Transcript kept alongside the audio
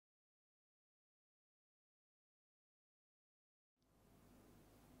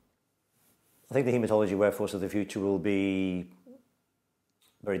I think the haematology workforce of the future will be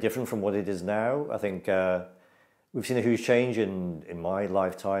very different from what it is now. I think we've seen a huge change in my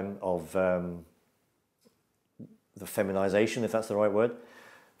lifetime of the feminization, if that's the right word,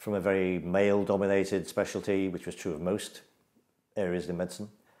 from a very male-dominated specialty, which was true of most areas in medicine,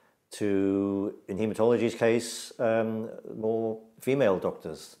 to, in haematology's case, more female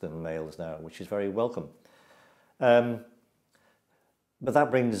doctors than males now, which is very welcome. But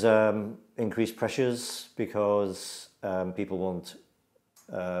that brings increased pressures because people want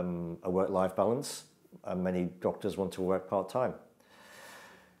a work-life balance, and many doctors want to work part-time.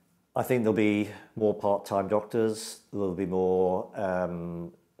 I think there'll be more part-time doctors, there'll be more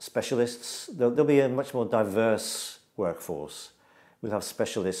specialists, there'll be a much more diverse workforce. We'll have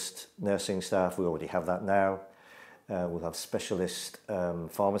specialist nursing staff, we already have that now. We'll have specialist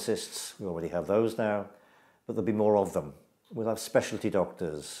pharmacists, we already have those now, but there'll be more of them. We'll have specialty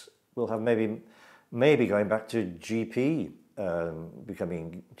doctors, we'll have maybe going back to GPs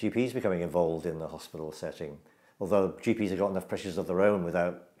becoming involved in the hospital setting, although GPs have got enough pressures of their own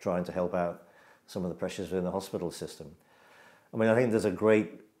without trying to help out some of the pressures within the hospital system. I mean, I think there's a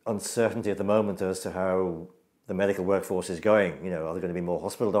great uncertainty at the moment as to how the medical workforce is going. You know, are there going to be more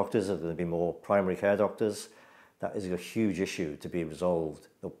hospital doctors? Are there going to be more primary care doctors? That is a huge issue to be resolved.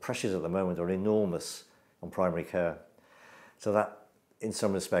 The pressures at the moment are enormous on primary care. So that, in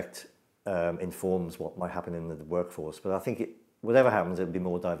some respect, informs what might happen in the workforce. But I think whatever happens, it'll be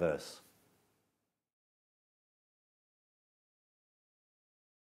more diverse.